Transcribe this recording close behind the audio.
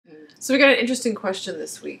So we got an interesting question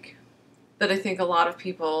this week that I think a lot of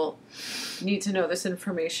people need to know this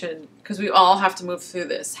information because we all have to move through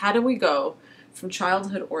this. How do we go from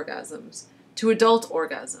childhood orgasms to adult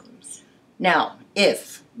orgasms? Now,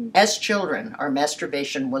 if, as children, our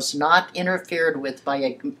masturbation was not interfered with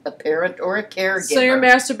by a parent or a caregiver... So you're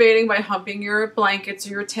masturbating by humping your blankets or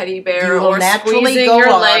your teddy bear or naturally squeezing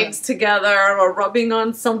your legs together or rubbing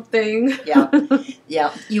on something.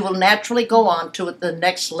 Yeah. You will naturally go on to the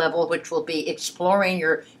next level, which will be exploring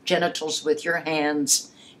your genitals with your hands.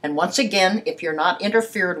 And once again, if you're not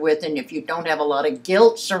interfered with and if you don't have a lot of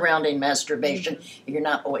guilt surrounding masturbation, you're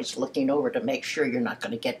not always looking over to make sure you're not going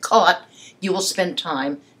to get caught, you will spend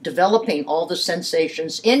time developing all the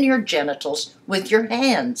sensations in your genitals with your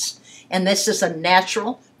hands. And this is a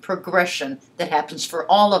natural progression that happens for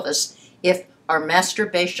all of us if our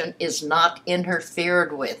masturbation is not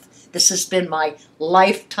interfered with. This has been my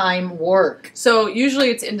lifetime work. So usually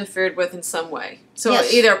it's interfered with in some way. So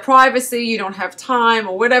yes. Either privacy, you don't have time,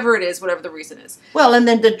 or whatever it is, whatever the reason is. Well, and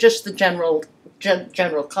then just the general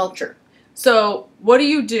culture. So what do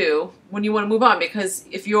you do when you want to move on? Because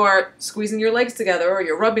if you're squeezing your legs together or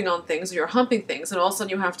you're rubbing on things or you're humping things and all of a sudden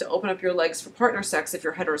you have to open up your legs for partner sex if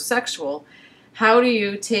you're heterosexual, how do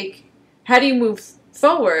you move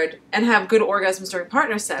forward and have good orgasms during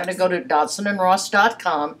partner sex? You're going to go to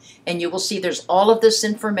dodsonandross.com and you will see there's all of this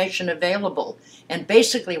information available. And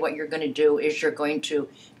basically what you're going to do is you're going to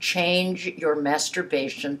change your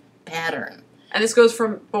masturbation pattern. And this goes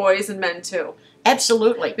from boys and men too.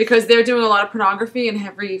 Absolutely. Because they're doing a lot of pornogaphy and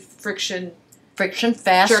heavy friction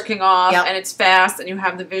fast. Jerking off, yep. And it's fast, and you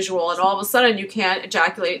have the visual, and all of a sudden you can't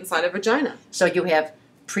ejaculate inside a vagina. So you have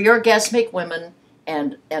pre-orgasmic women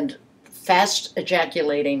and fast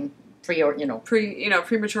ejaculating,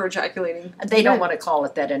 premature ejaculating. They don't want to call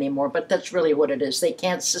it that anymore, but that's really what it is. They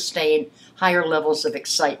can't sustain higher levels of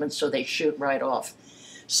excitement, so they shoot right off.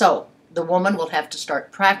 So the woman will have to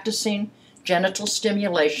start practicing genital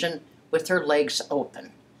stimulation with her legs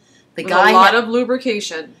open. With a lot of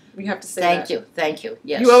lubrication. We have to say Thank you.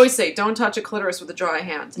 Yes. You always say, don't touch a clitoris with a dry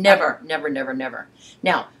hand. Never.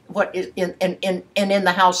 Now, what is in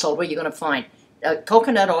the household? What are you going to find?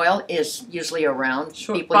 Coconut oil is usually around.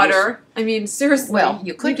 Sure. Butter. I mean, seriously. Well,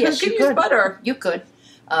 you could use butter. You could.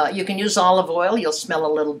 You can use olive oil. You'll smell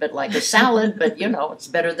a little bit like a salad, but it's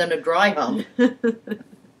better than a dry hump.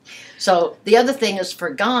 So the other thing is for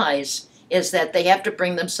guys is that they have to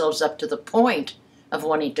bring themselves up to the point of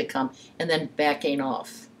wanting to come and then backing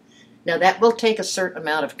off. Now that will take a certain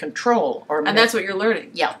amount of control. And that's what you're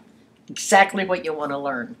learning. Yeah, exactly what you want to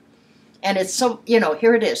learn. And it's so,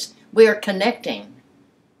 here it is. We are connecting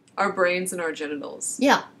our brains and our genitals.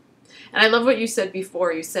 Yeah. And I love what you said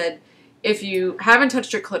before. You said if you haven't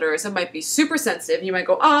touched your clitoris, it might be super sensitive. You might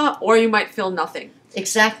go, or you might feel nothing.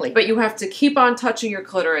 Exactly. But you have to keep on touching your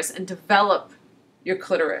clitoris and develop your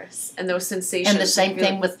clitoris and those sensations. And the same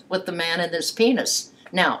thing with the man and his penis.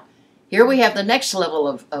 Now, here we have the next level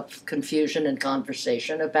of confusion and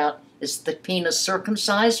conversation about, is the penis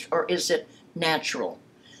circumcised or is it natural?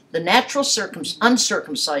 The natural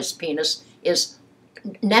uncircumcised penis is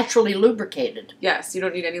naturally lubricated. Yes, you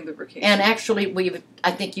don't need any lubrication. And actually,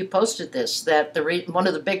 I think you posted this, that one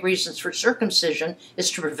of the big reasons for circumcision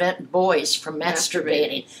is to prevent boys from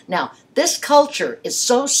masturbating. Now, this culture is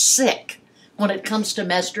so sick when it comes to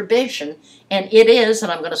masturbation, and it is,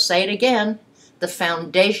 and I'm going to say it again, the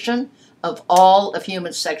foundation of all of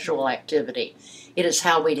human sexual activity. It is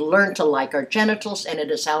how we learn to like our genitals, and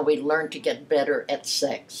it is how we learn to get better at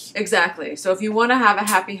sex. Exactly. So if you want to have a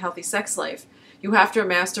happy, healthy sex life, you have to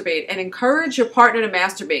masturbate and encourage your partner to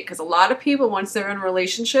masturbate, because a lot of people, once they're in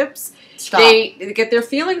relationships, they get their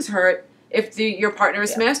feelings hurt if your partner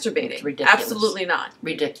is masturbating. It's ridiculous. Absolutely not.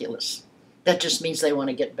 Ridiculous. That just means they want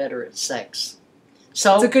to get better at sex.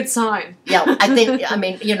 So it's a good sign. Yeah,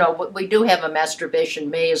 we do have a masturbation.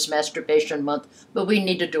 May is Masturbation Month, but we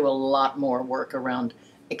need to do a lot more work around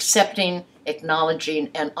accepting, acknowledging,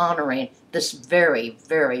 and honoring this very,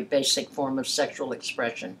 very basic form of sexual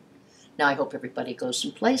expression. Now, I hope everybody goes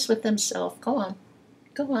and plays with themselves. Go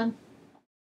on.